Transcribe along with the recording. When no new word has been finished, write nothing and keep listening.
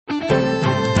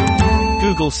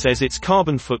Google says its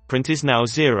carbon footprint is now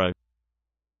zero.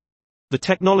 The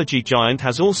technology giant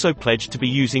has also pledged to be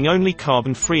using only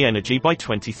carbon-free energy by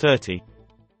 2030.